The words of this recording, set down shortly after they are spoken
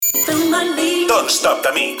Don't Stop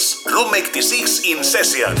the Mix. Room 86 in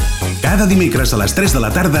Session. Cada dimecres a les 3 de la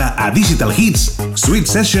tarda a Digital Hits, Sweet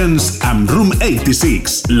Sessions amb Room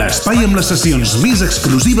 86. L'espai amb les sessions més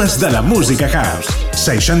exclusives de la música house.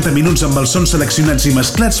 60 minuts amb els sons seleccionats i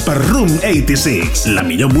mesclats per Room 86. La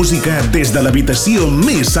millor música des de l'habitació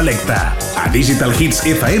més selecta. A Digital Hits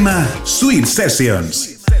FM, Sweet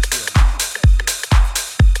Sessions.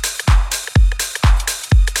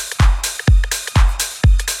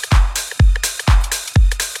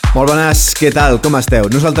 Molt bones, què tal? Com esteu?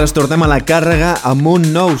 Nosaltres tornem a la càrrega amb un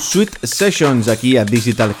nou Sweet Sessions aquí a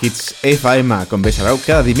Digital Hits FM. Com bé sabeu,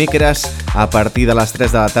 cada dimecres a partir de les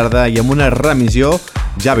 3 de la tarda i amb una remissió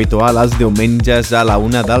ja habitual els diumenges a la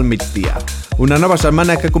 1 del migdia. Una nova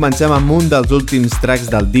setmana que comencem amb un dels últims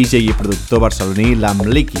tracks del DJ i productor barceloní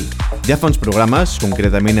Lamliki. Ja fa uns programes,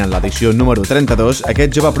 concretament en l'edició número 32,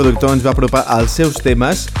 aquest jove productor ens va apropar als seus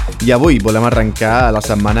temes i avui volem arrencar la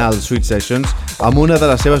setmana al Sweet Sessions amb una de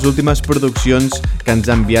les seves últimes produccions que ens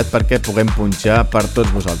ha enviat perquè puguem punxar per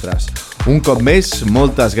tots vosaltres. Un cop més,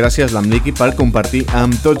 moltes gràcies Lamliki per compartir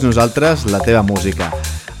amb tots nosaltres la teva música.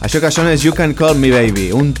 Això que sona és You Can Call Me Baby,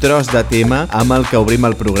 un tros de tema amb el que obrim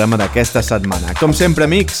el programa d'aquesta setmana. Com sempre,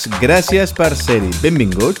 amics, gràcies per ser-hi.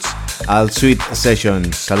 Benvinguts al Sweet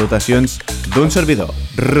Sessions. Salutacions d'un servidor,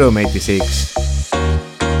 Room 86.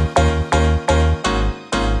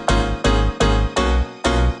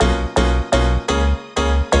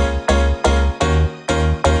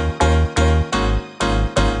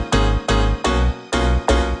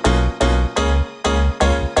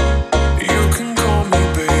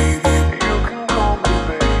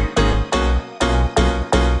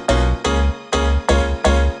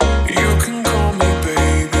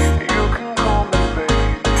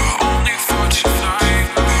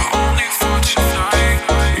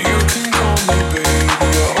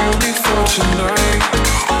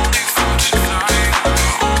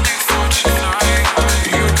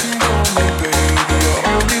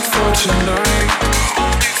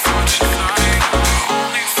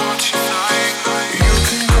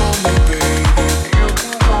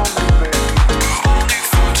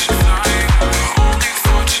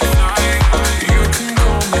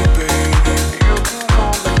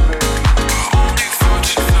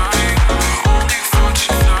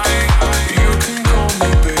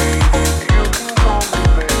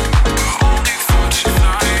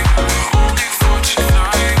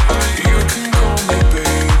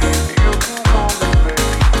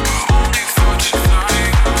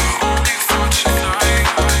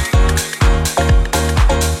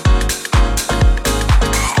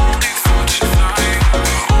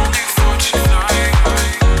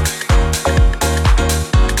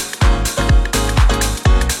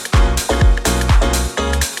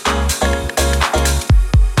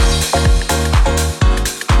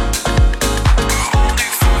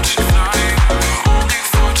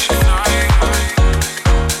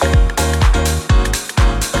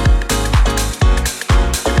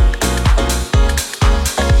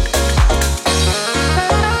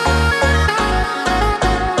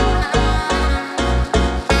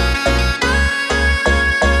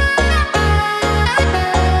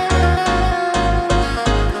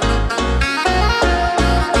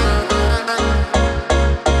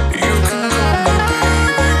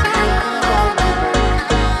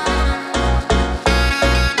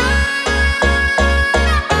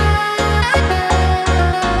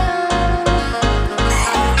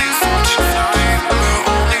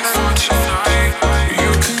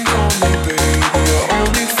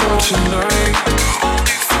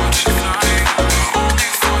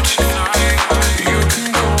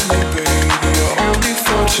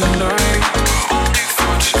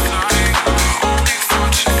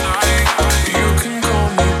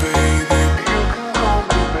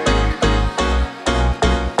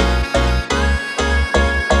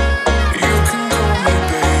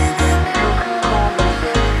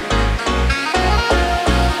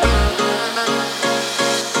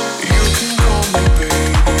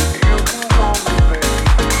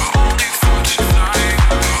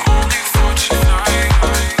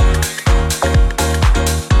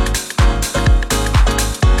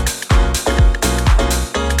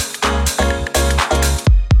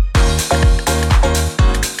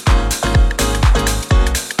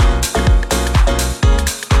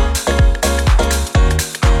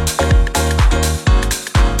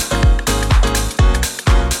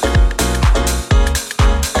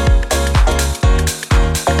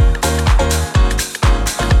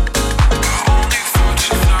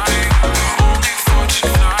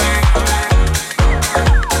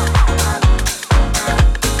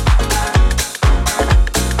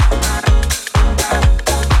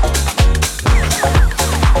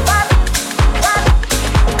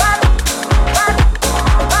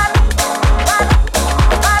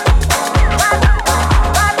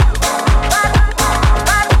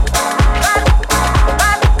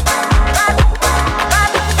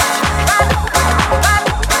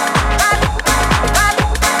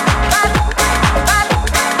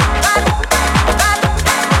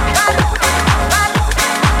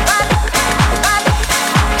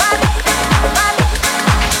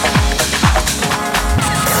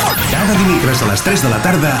 Cada dimecres a les 3 de la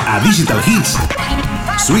tarda a Digital Hits,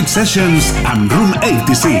 Sweet Sessions amb Room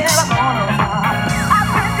 86.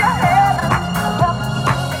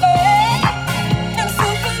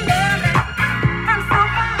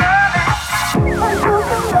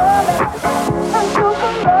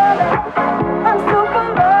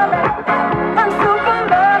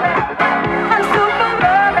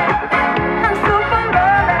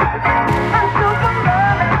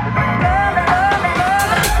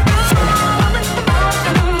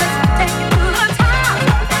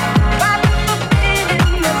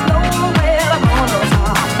 Slow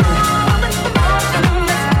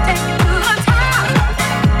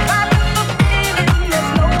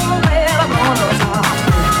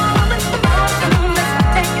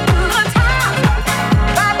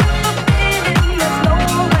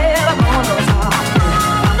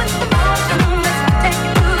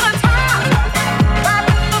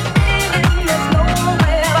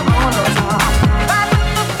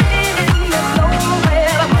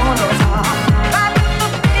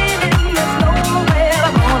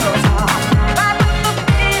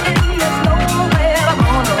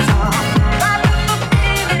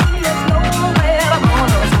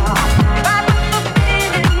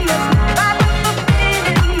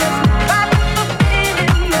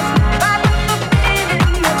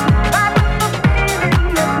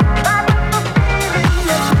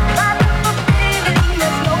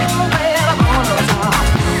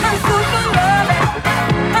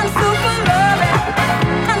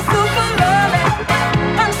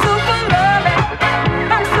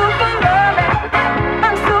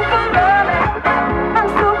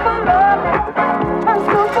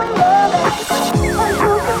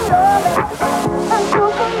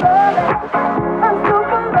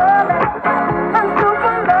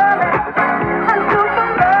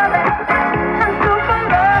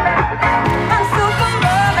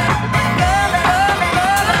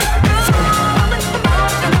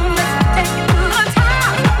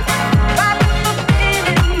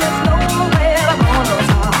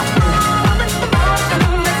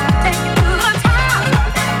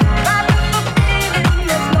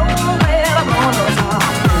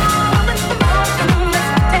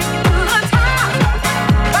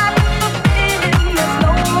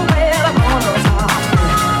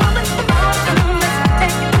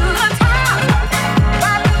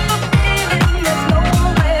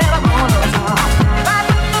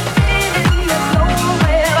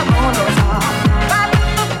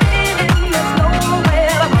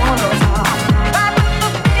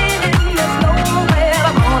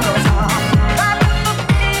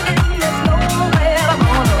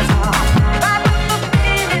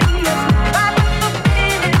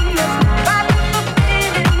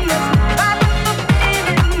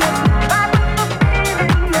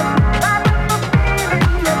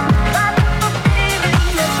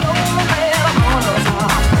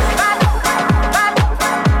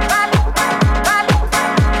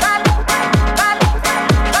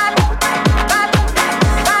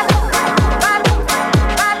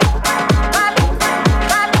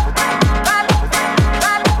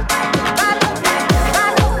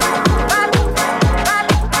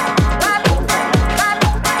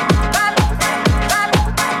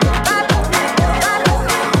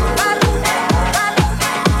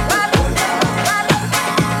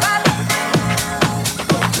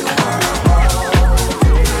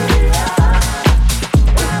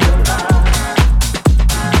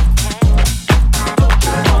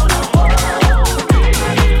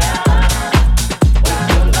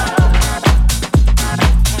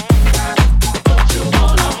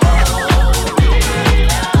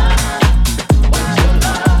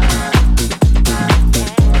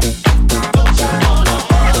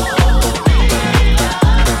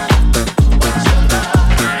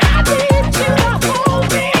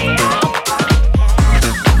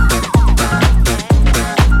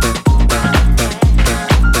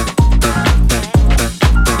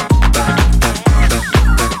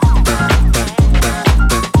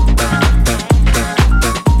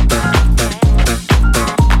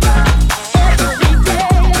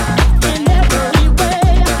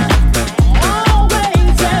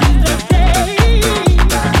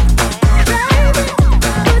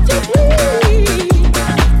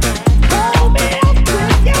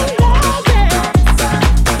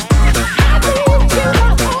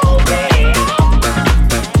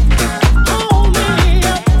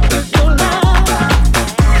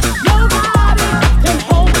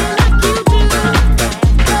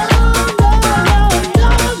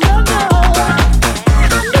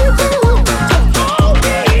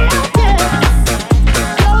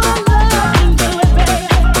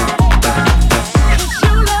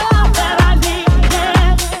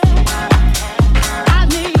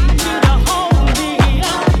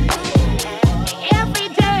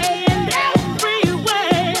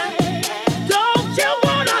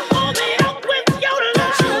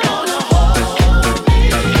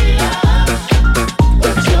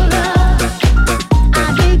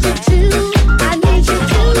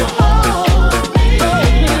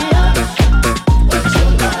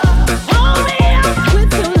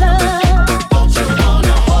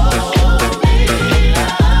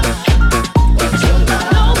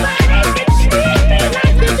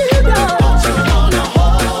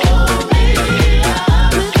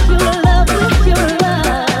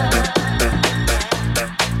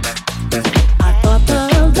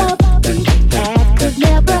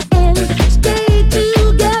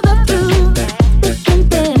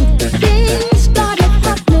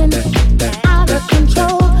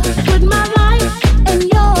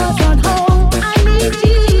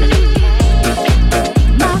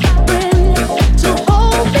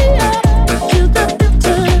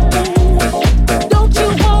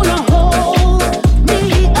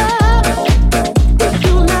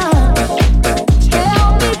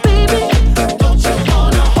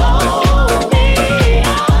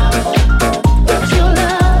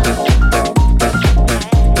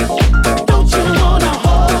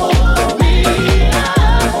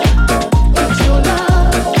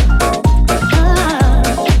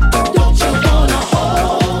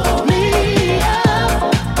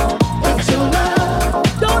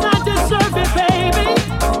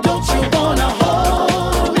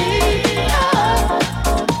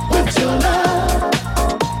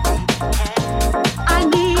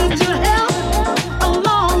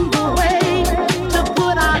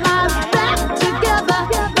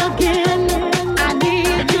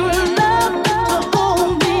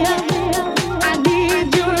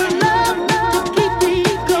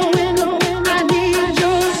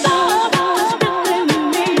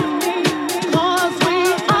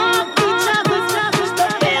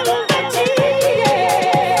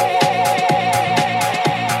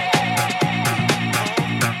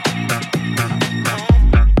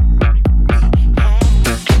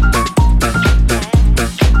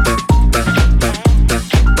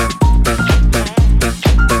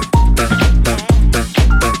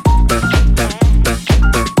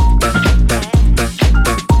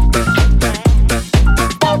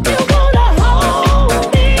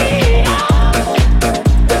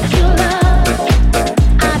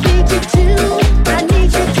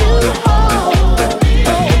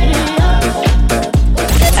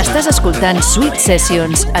escoltant Sweet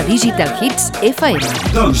Sessions a Digital Hits FM.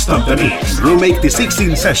 Don't Stop the Mix. Room 86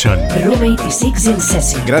 in Session. Room 86 in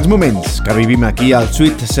Session. Grans moments que vivim aquí al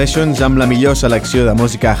Sweet Sessions amb la millor selecció de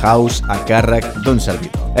música house a càrrec d'un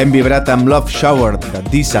servidor. Hem vibrat amb Love Shower de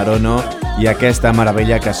Di Sarono i aquesta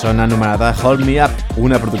meravella que sona anomenada Hold Me Up,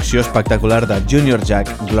 una producció espectacular de Junior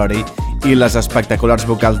Jack, Glory i les espectaculars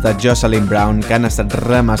vocals de Jocelyn Brown que han estat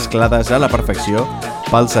remesclades a la perfecció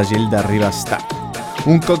pel segell de Rivastar.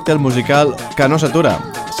 Un còctel musical que no s'atura.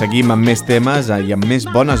 Seguim amb més temes i amb més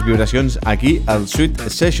bones vibracions aquí al Sweet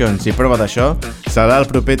Sessions i prova d'això serà el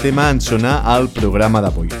proper tema en sonar al programa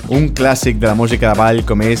d'avui. Un clàssic de la música de ball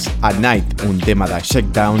com és At Night, un tema de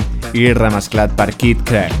Shakedown i remesclat per Kid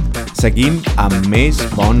Craig. Seguim amb més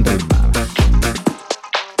bon ritme.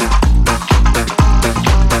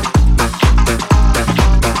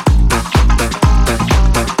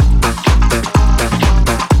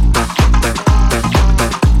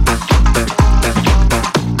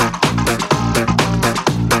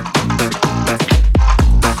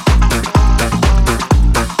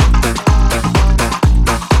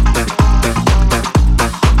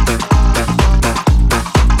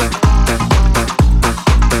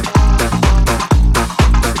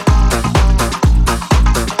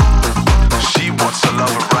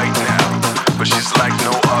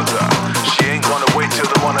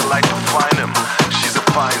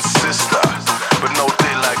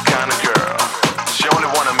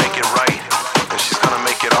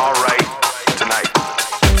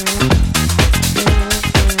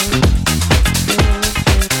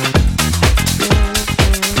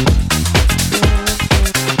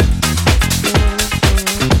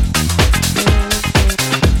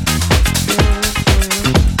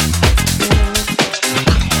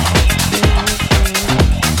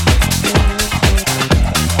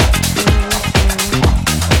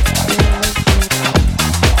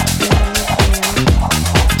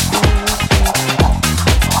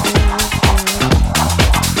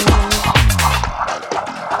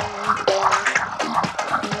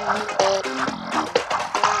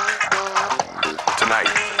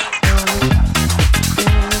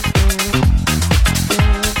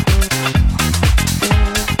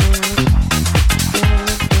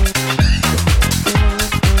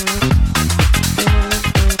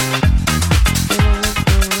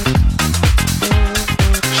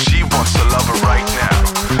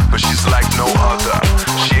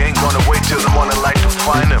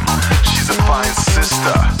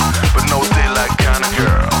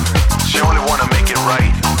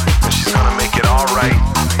 Right, and she's gonna make it all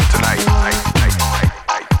right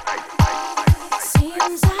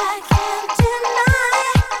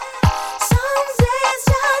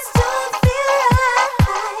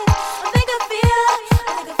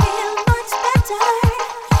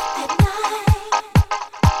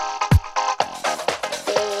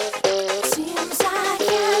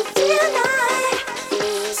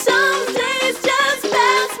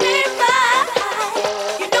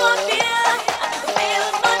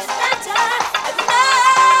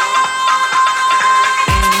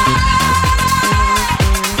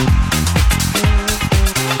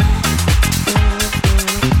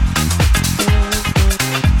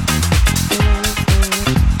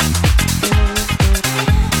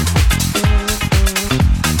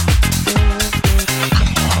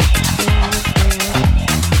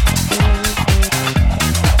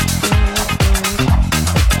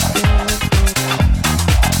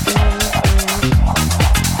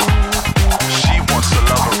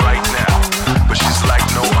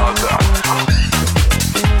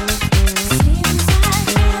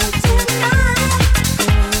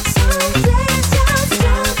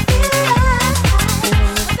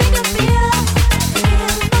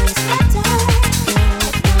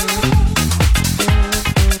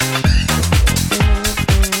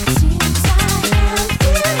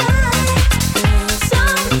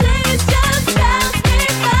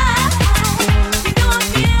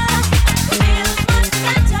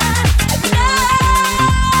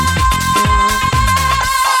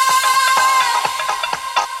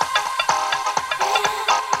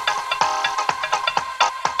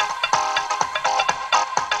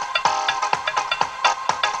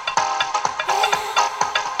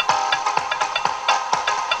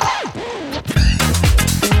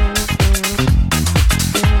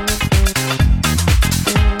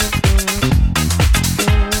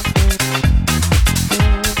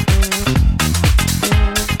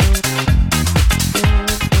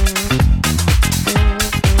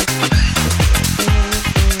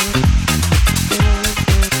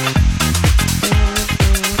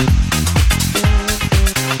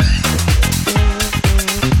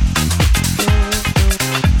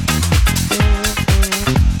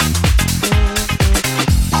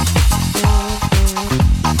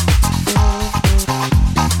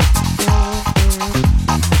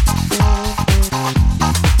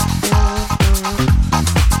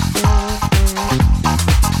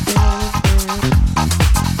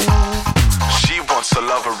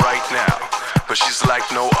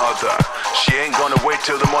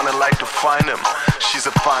till the morning light to find him. She's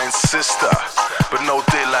a fine sister, but no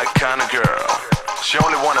daylight kind of girl. She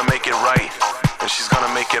only wanna make it right, and she's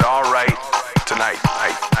gonna make it all right tonight.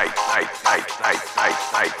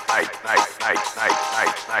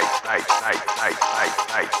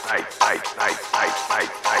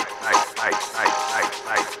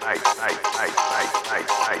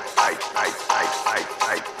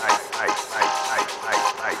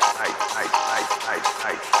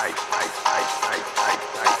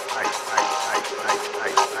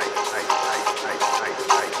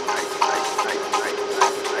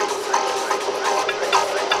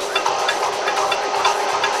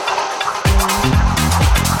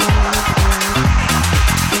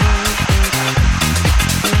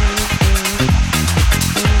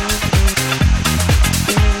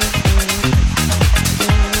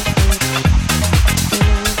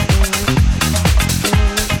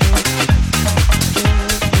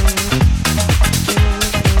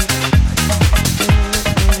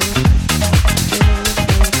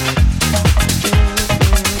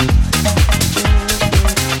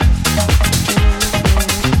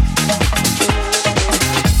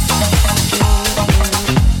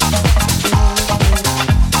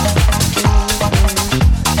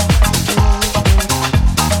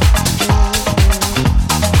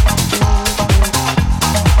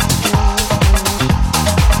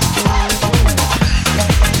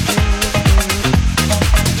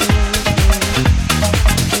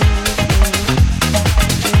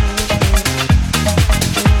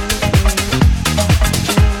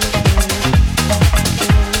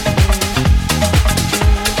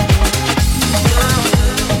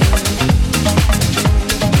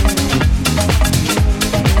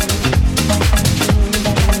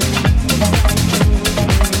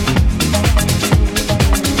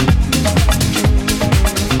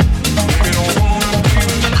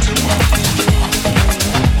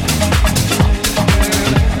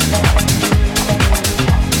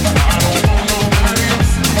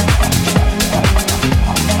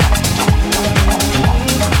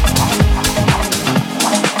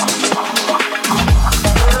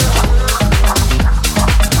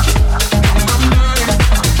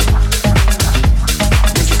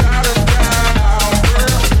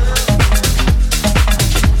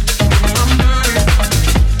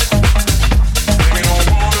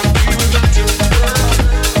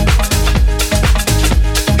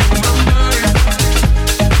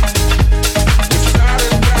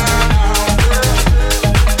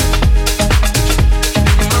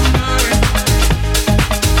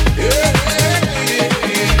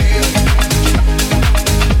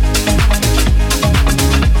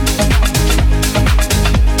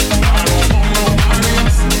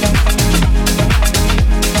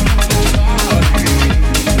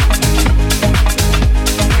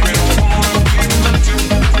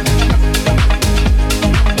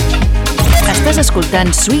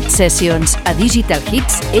 escoltant Sweet Sessions a Digital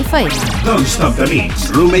Hits FM. Don't stop the mix.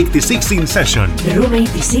 Room 86 in session. Room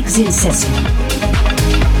 86 in session.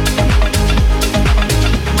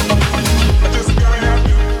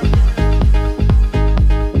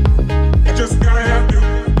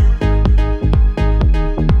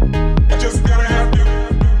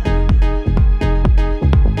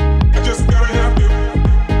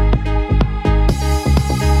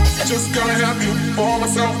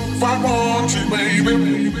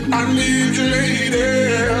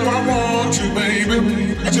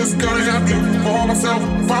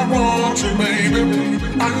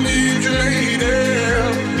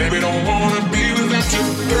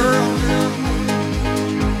 Yeah.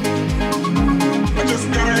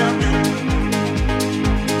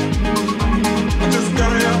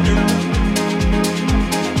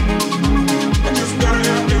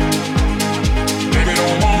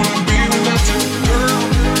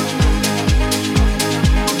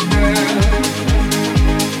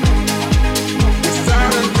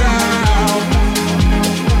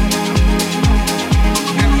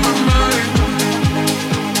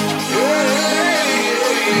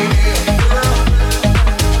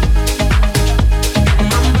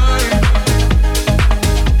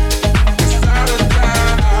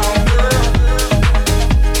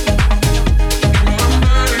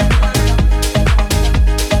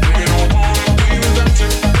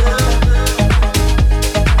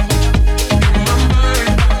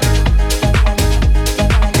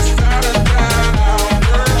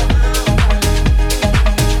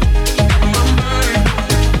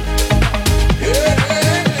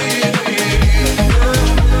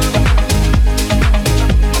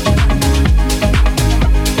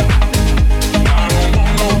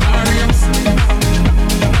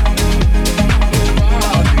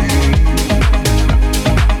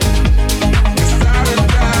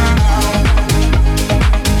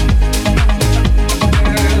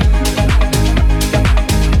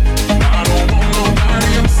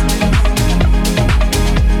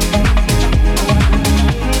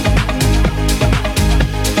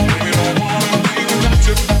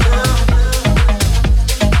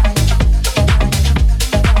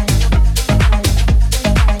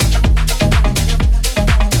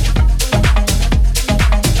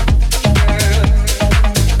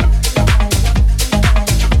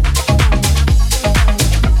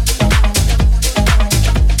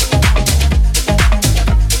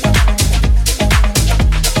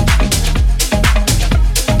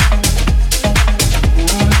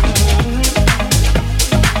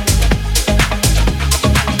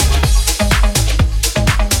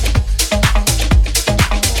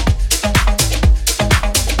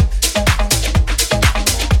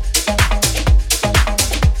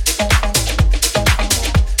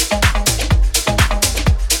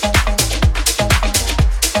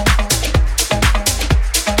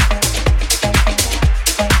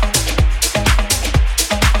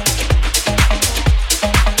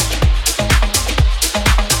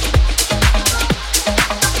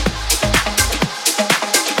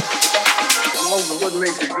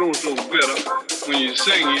 goes so better when you're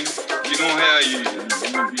singing. You don't have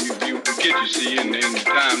you forget, you see, in the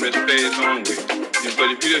time that's passed on with. But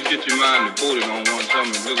if you just get your mind devoted on one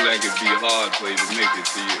something, it looks like it'd be hard for you to make it.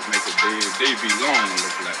 See, it make a day be long.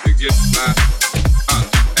 Look like you get my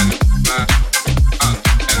and my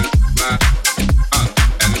and my.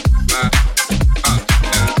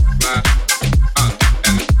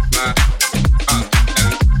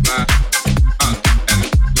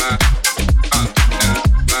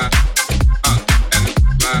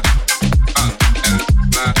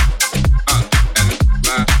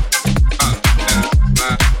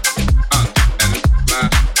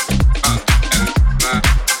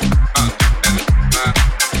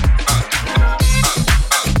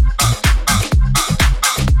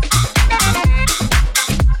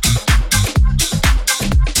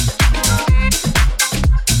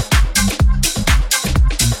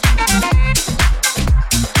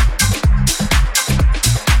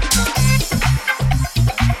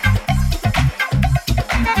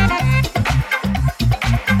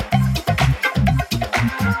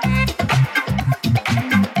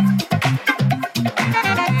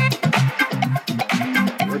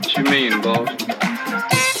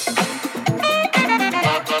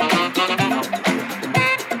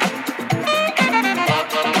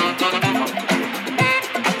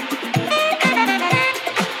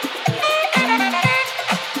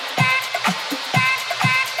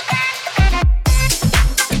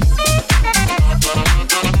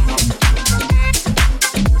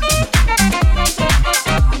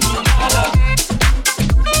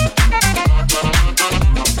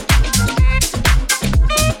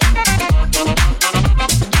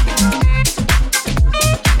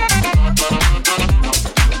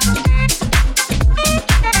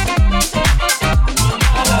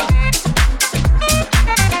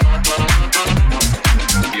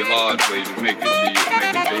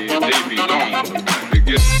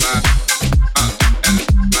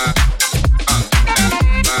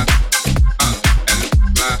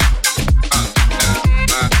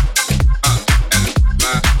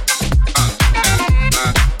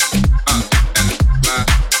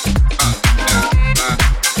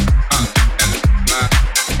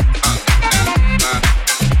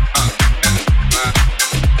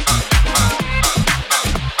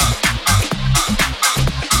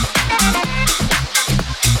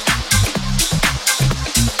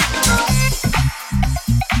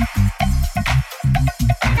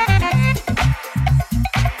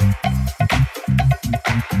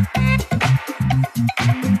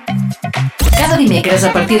 Dimecres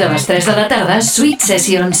a partir de les 3 de la tarda, Sweet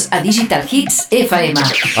Sessions a Digital Hits FM.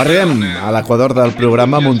 Arribem a l'equador del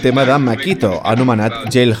programa amb un tema de Makito, anomenat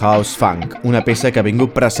Jailhouse Funk, una peça que ha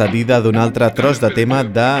vingut precedida d'un altre tros de tema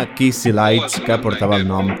de Kissy Lights que portava el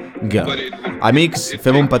nom Girl. Amics,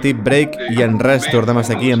 fem un petit break i en res tornem a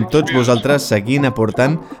estar aquí amb tots vosaltres seguint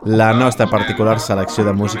aportant la nostra particular selecció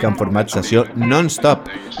de música en format sessió non-stop.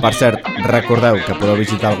 Per cert, recordeu que podeu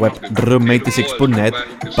visitar el web room86.net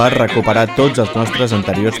per recuperar tots els nostres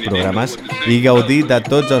anteriors programes i gaudir de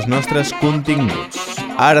tots els nostres continguts.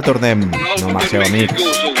 Ara tornem, no marxeu, amics.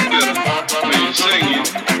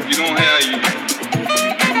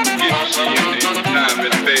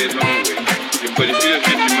 But if you just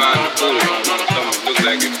get your mind devoted on something, it looks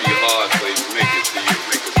like it'd be hard for you to make it. See, it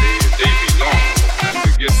make a day be long.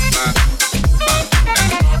 Like you get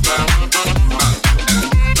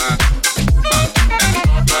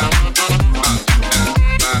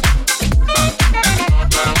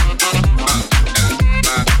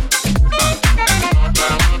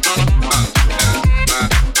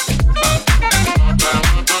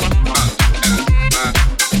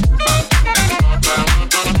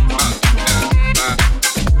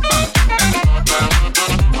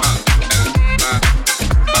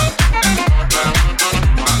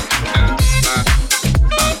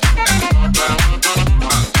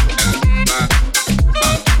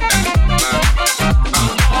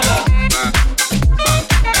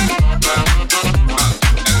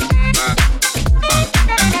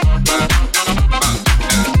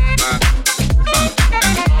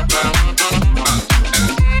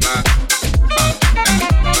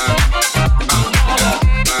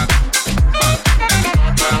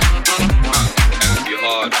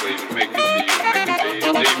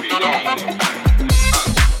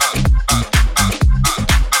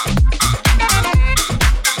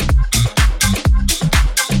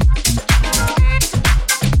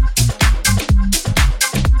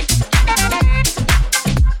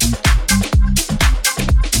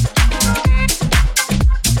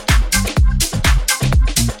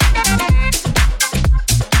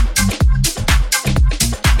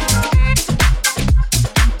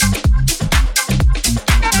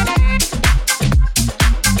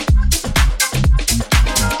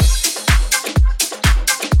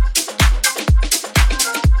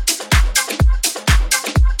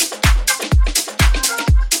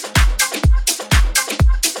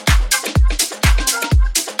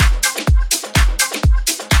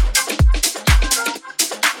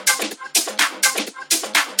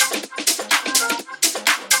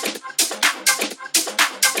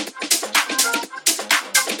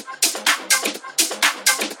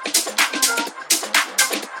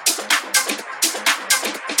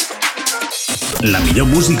La millor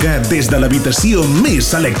música des de l'habitació més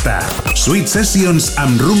selecta. Sweet Sessions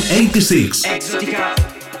amb Room 86.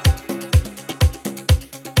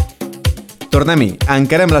 Tornem-hi.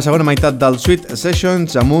 Encarem la segona meitat del Sweet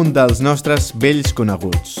Sessions amb un dels nostres vells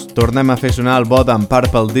coneguts. Tornem a fer sonar el bo d'en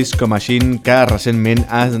Purple Disco Machine, que recentment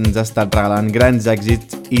ens ha estat regalant grans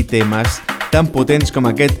èxits i temes tan potents com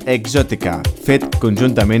aquest Exotica, fet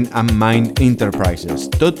conjuntament amb Mind Enterprises.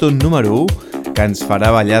 Tot un número 1 que ens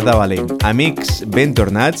farà ballar de valent. Amics, ben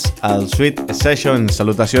tornats al Sweet Sessions.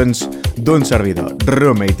 Salutacions d'un servidor,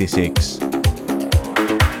 Room 86.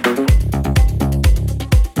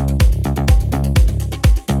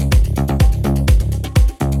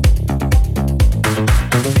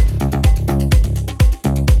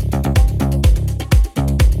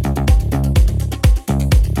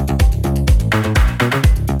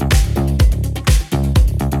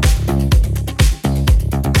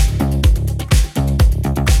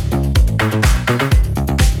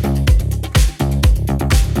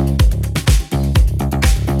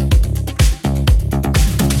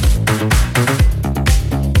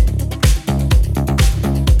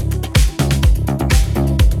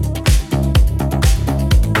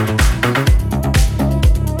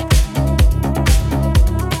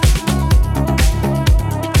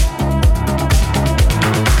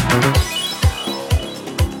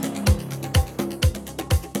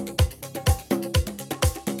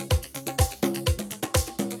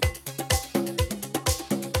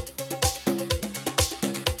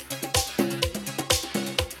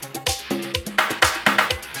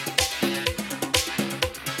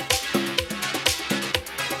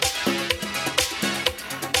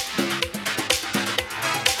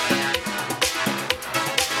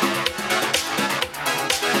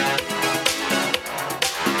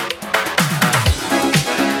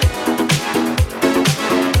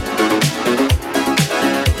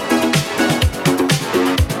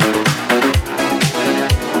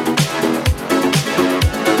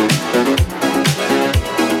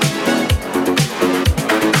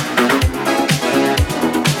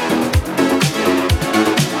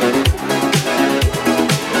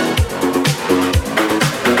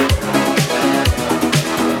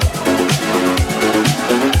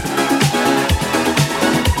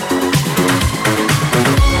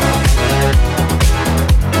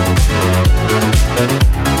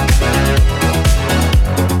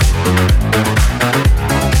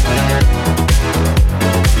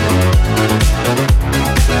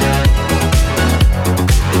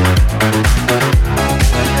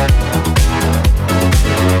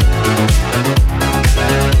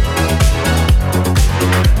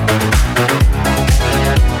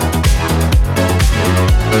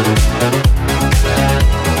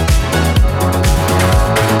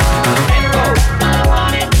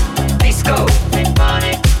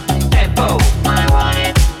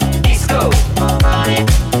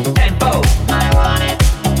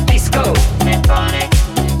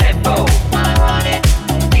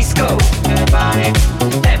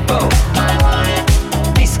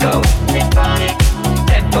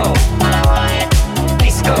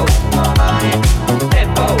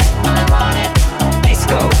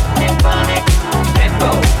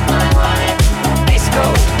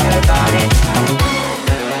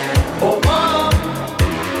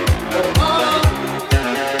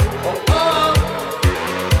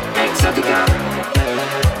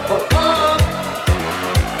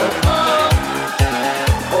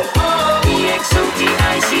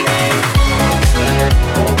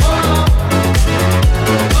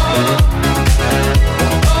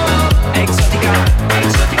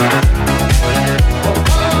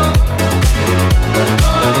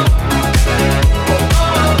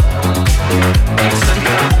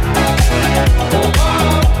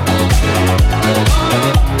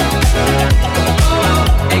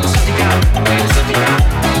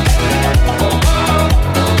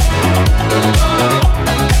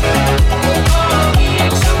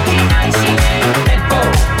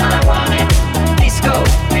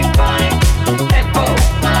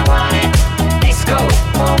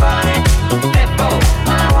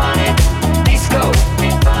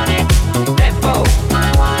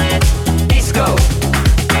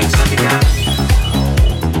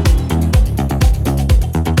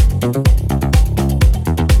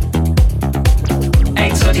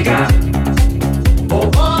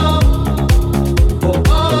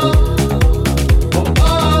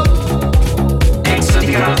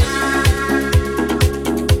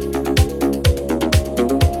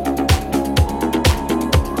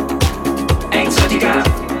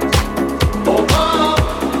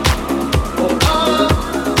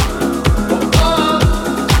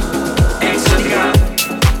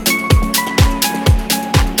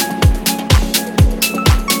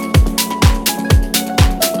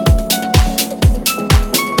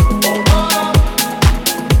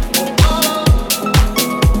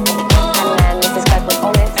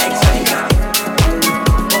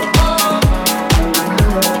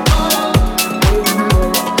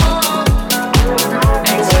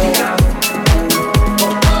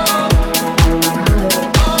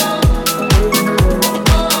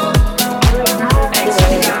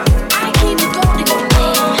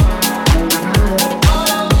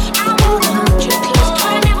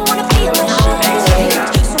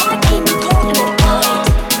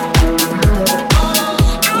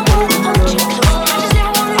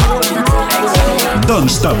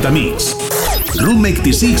 Top de Mix. Room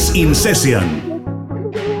 86 in Session.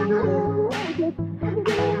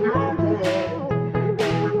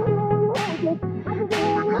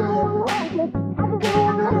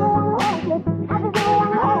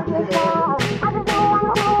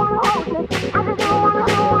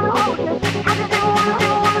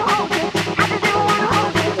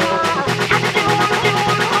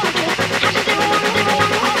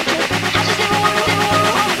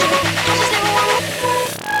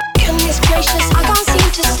 I can't seem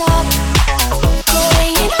to stop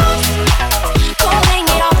calling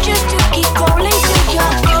it off just to keep calling to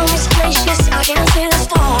your goodness gracious. I can't see the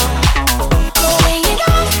star.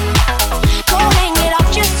 Calling it off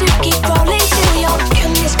just to keep calling to your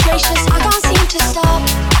goodness gracious. I can't seem to stop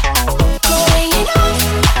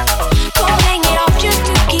calling it off just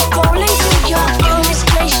to keep calling to your goodness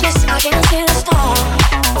gracious. I can't see the star.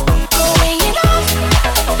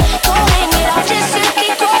 Calling it off just to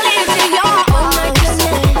keep calling to your.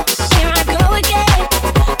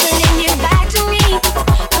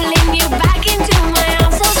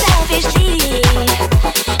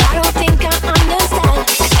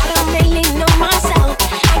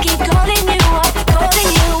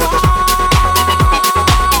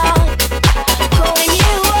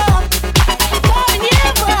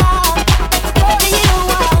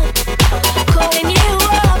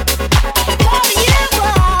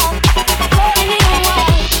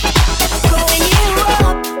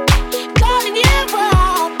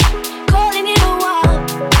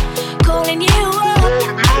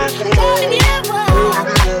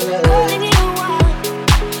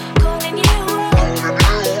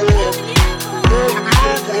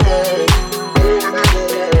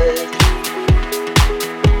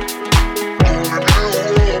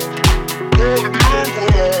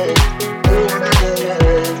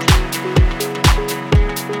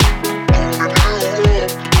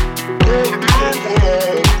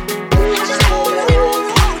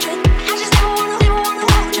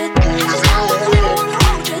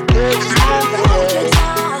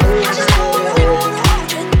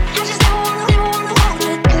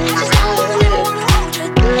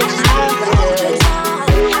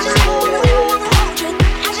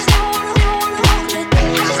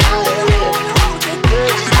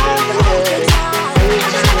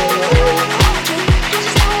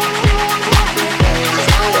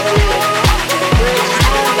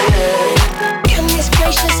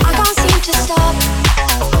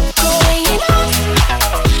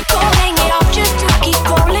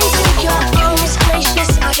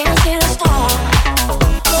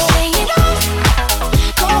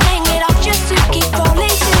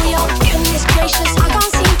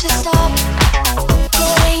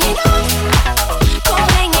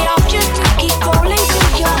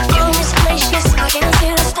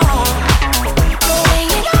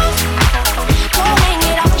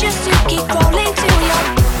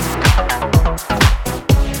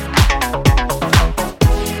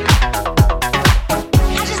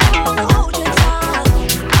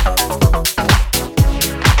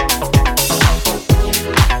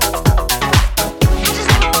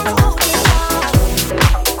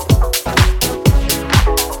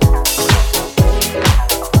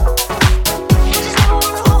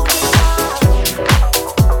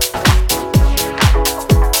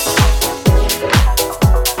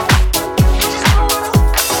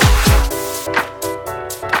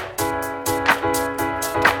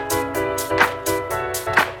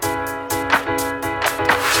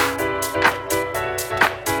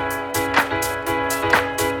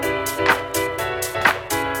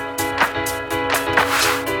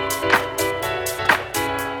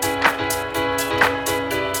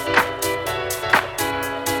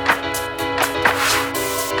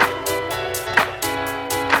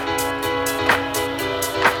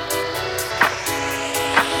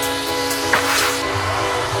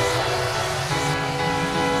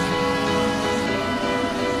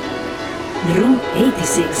 Room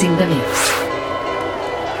 86 in the mix.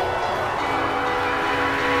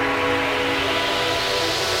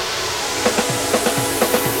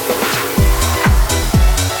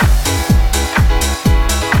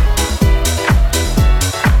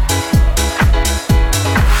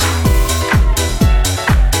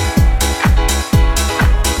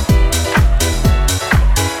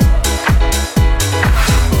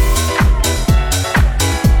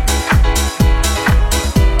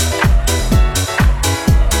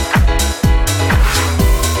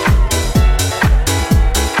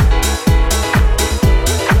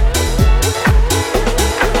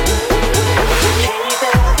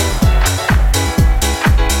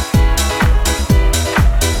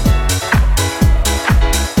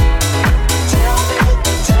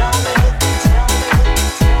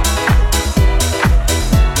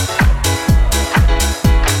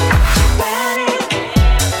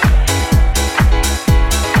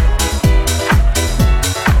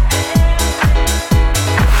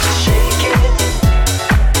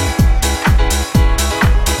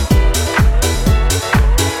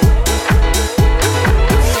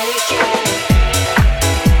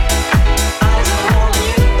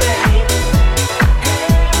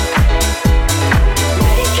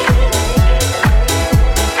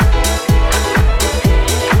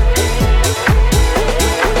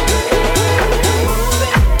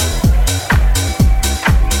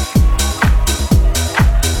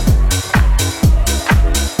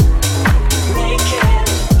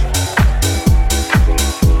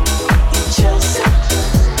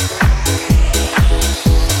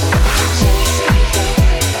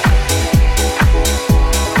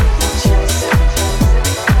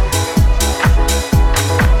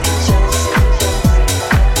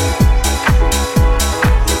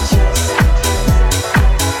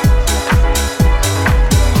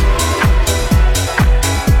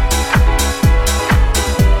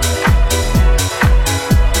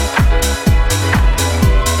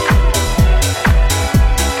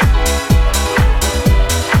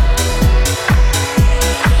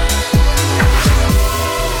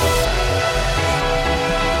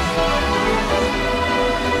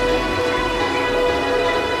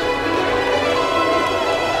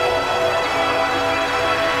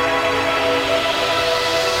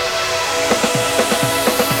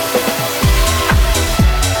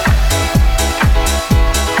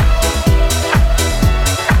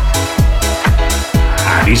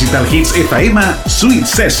 Digital Hits FM Sweet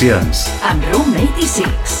Sessions. Amb Room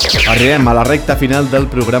 86. Arribem a la recta final del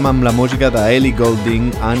programa amb la música d'Ellie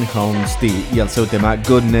Goulding and Holmes T i el seu tema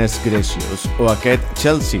Goodness Gracious, o aquest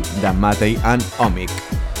Chelsea de Matei and Omic.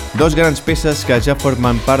 Dos grans peces que ja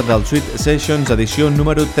formen part del Sweet Sessions edició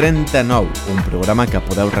número 39, un programa que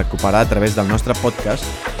podeu recuperar a través del nostre podcast.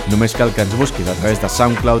 Només cal que ens busquis a través de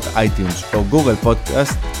SoundCloud, iTunes o Google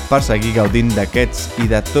Podcast per seguir gaudint d'aquests i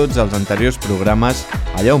de tots els anteriors programes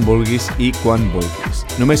allà on vulguis i quan vulguis.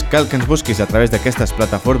 Només cal que ens busquis a través d'aquestes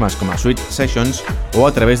plataformes com a Sweet Sessions o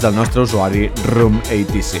a través del nostre usuari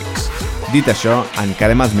Room86. Dit això,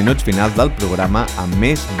 encarem els minuts finals del programa amb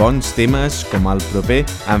més bons temes com el proper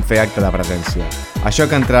en fer acte de presència. Això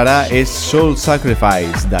que entrarà és Soul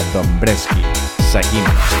Sacrifice de Dombresky.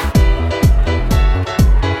 Seguim.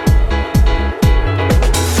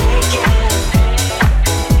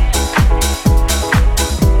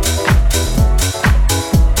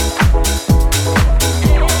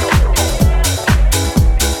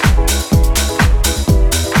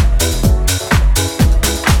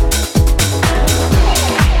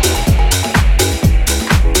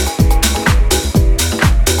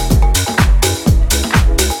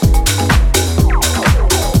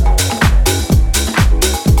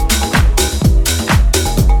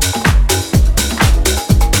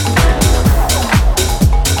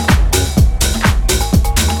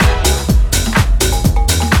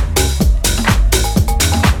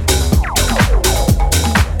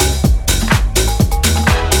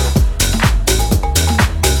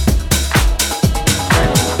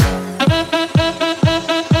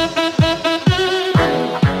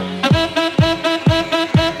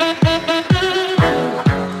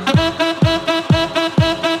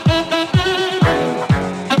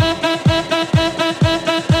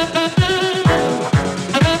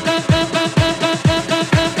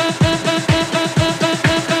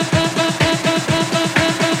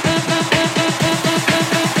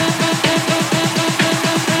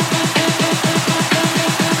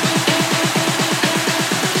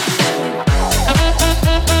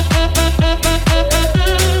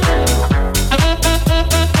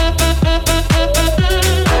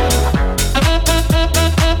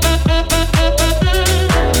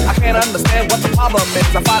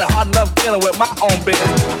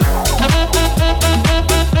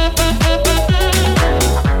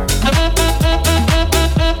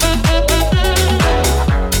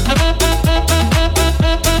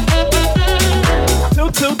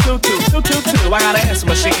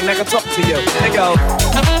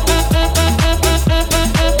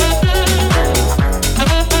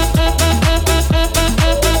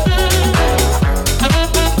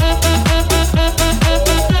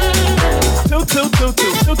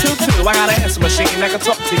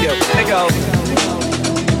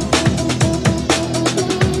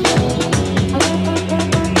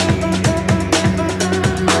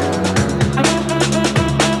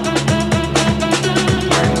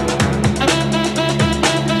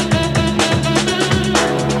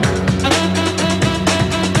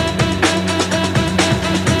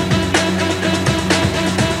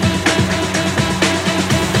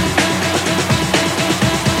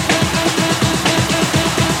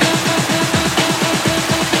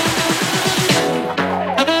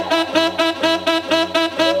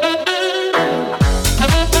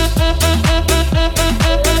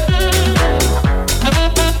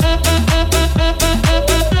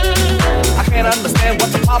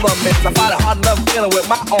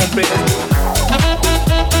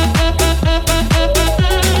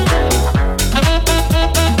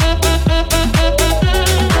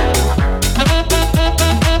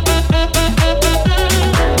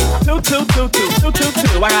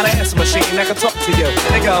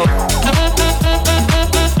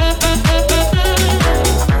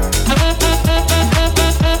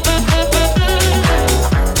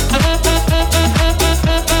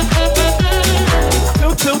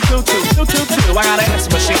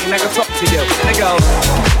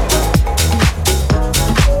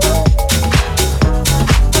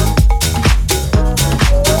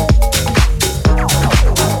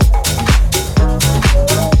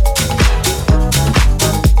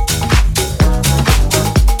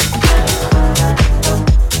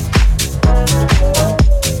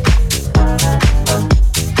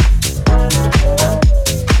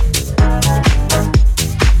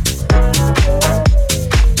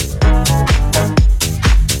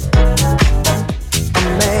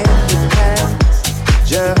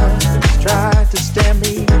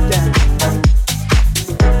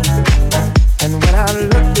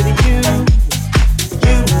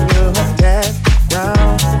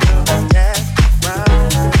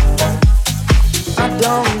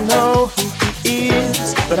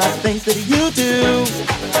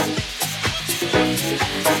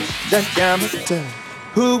 that amateur.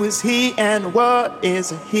 Who is he and what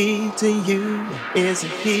is he to you? Is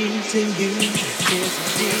he to you?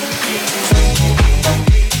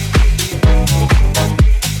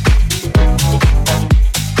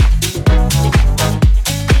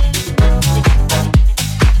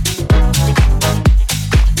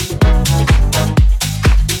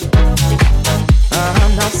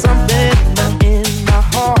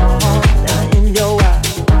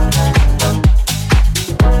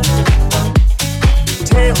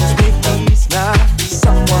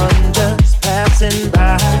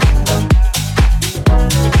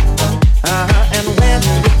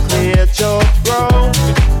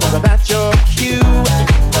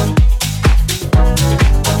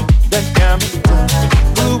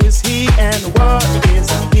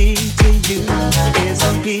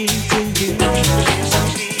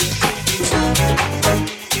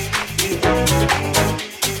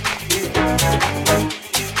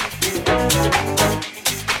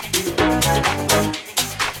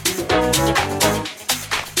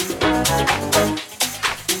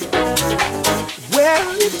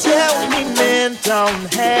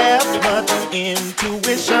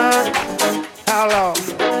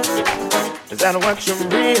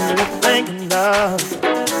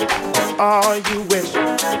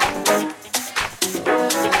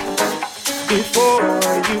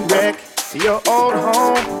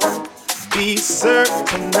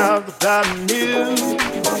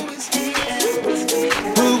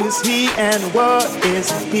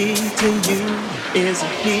 Is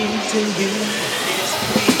he to you?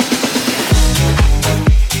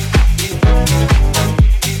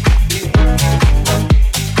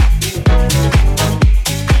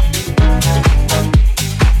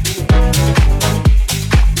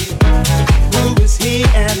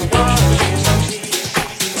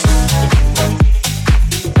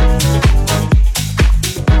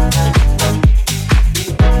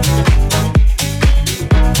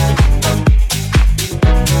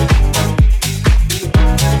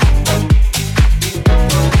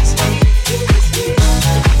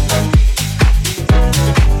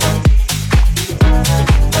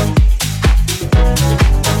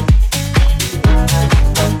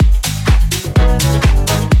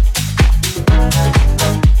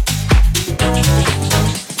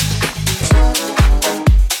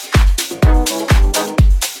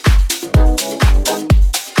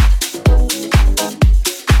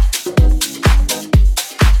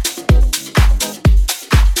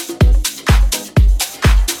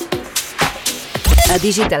 A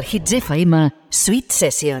Digital Hits FM, Sweet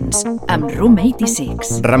Sessions, amb Room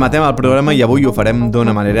 86. Rematem el programa i avui ho farem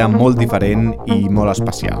d'una manera molt diferent i molt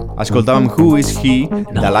especial. Escoltàvem Who Is He,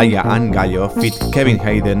 de Laia and Gallo, feat Kevin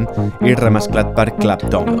Hayden i remesclat per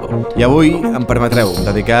Clapton. I avui em permetreu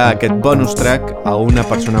dedicar aquest bonus track a una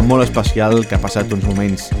persona molt especial que ha passat uns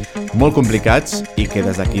moments molt complicats i que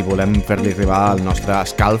des d'aquí volem fer-li arribar el nostre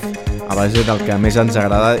escalf a base del que més ens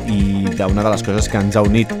agrada i d'una de les coses que ens ha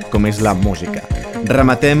unit, com és la música.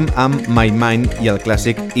 Rematem amb My Mind i el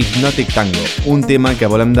clàssic Hypnotic Tango, un tema que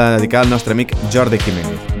volem dedicar al nostre amic Jordi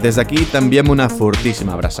Jiménez. Des d'aquí t'enviem una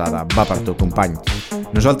fortíssima abraçada. Va per tu, company.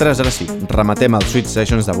 Nosaltres, ara sí, rematem el Sweet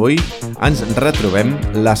Sessions d'avui. Ens retrobem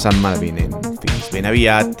la setmana vinent. Fins ben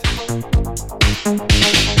aviat.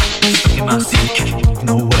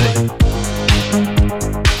 No way.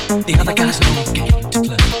 The other guys are all game to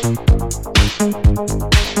play.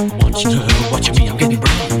 Want you to watch me, I'm getting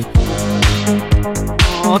brave.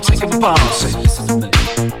 Oh, take a boss, say listen to me.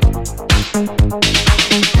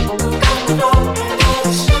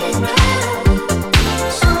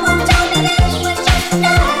 Someone told me this was just a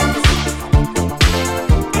dance.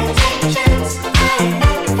 And take a chance, I ain't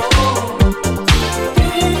had before. Do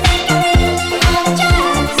you think I really have a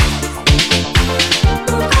chance?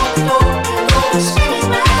 Look out the door and go to sleep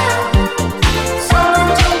now.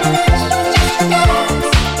 Someone told me this was just a dance.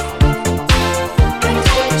 And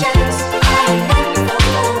take a chance, I ain't had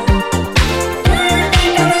before.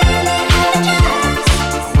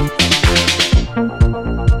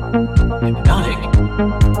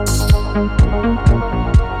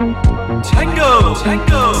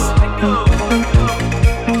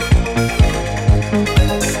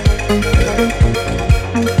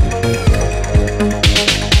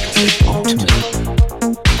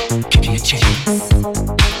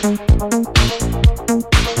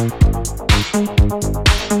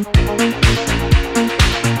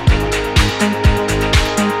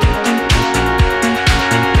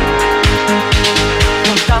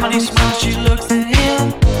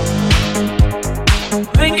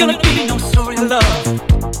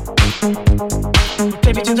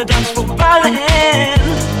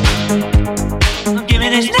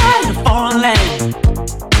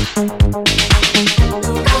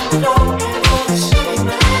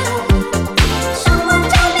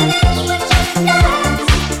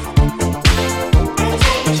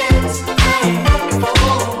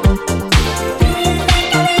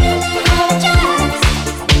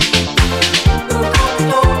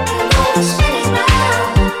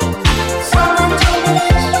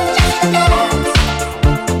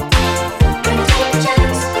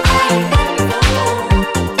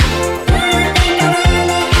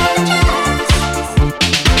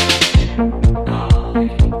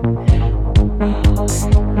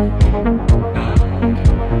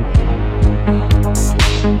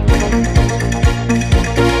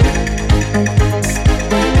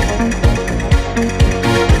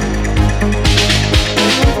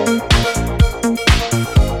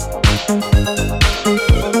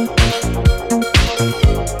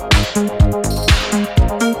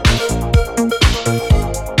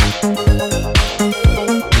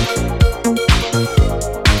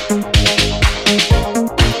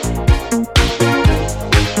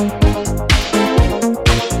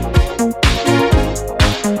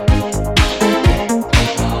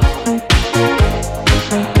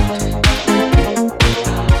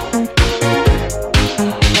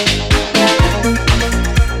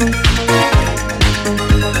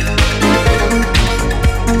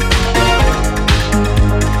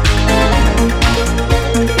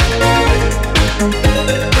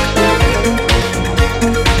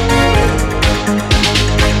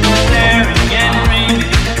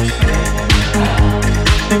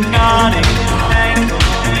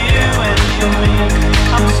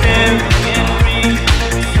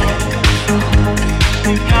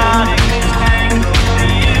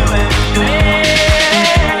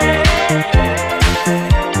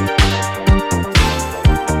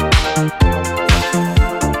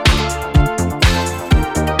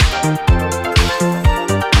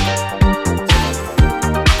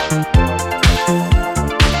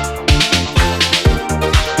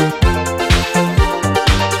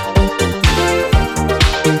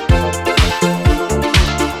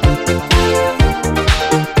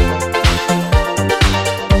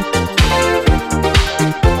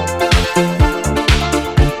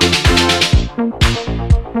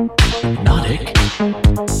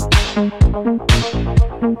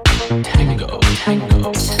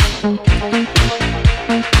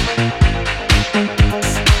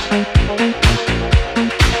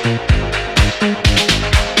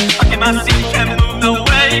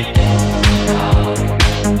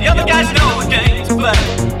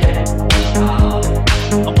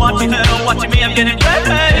 Watching me, I'm getting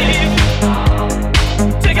ready.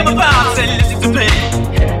 Taking my bounce and listen to me.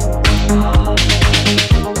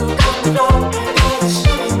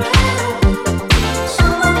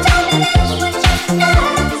 Someone told me this was just a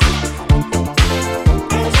dance,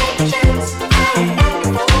 and take a chance, I ain't back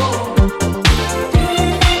before. Do you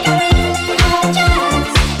think I really had a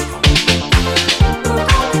chance? Look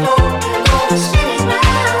on the door and all the city's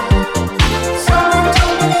mad. Someone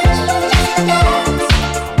told me this was just a dance.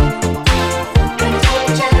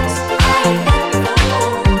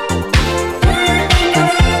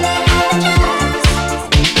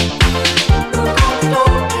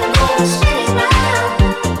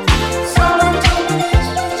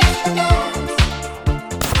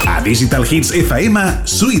 Digital Hits FM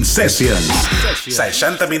Sweet Sessions.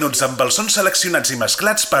 60 minuts amb els sons seleccionats i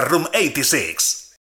mesclats per Room 86.